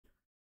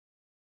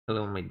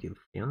Hello my dear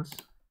friends,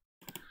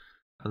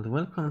 and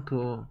welcome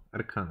to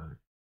Arcanum.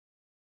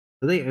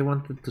 Today I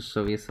wanted to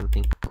show you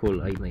something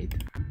cool I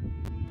made.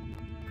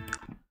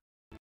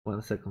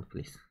 1 second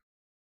please.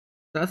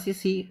 So as you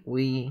see,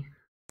 we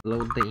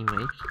load the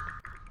image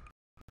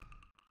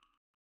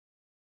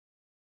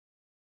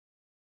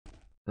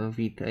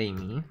with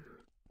Amy.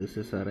 This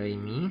is our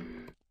Amy.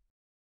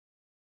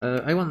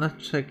 I wanna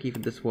check if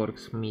this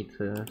works mid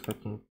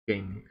fucking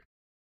gaming.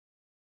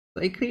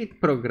 So I create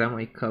program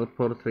I call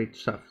Portrait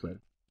Shuffler.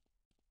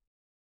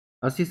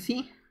 As you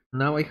see,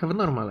 now I have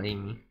normal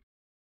Amy.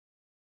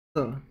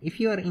 So if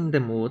you are in the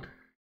mood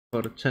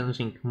for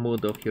changing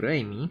mood of your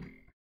Amy,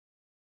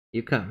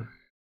 you can.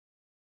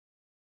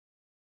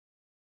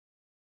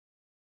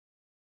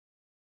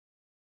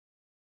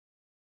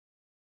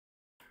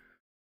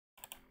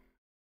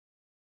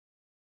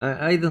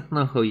 I don't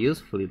know how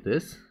useful it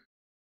is,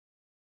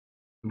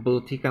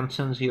 but you can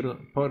change your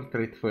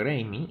portrait for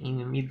Amy in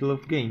the middle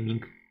of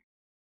gaming.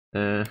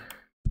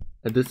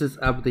 This is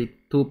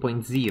update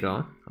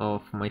 2.0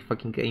 of my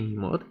fucking Amy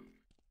mod.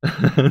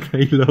 And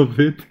I love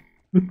it.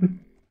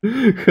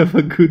 Have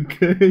a good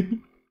day.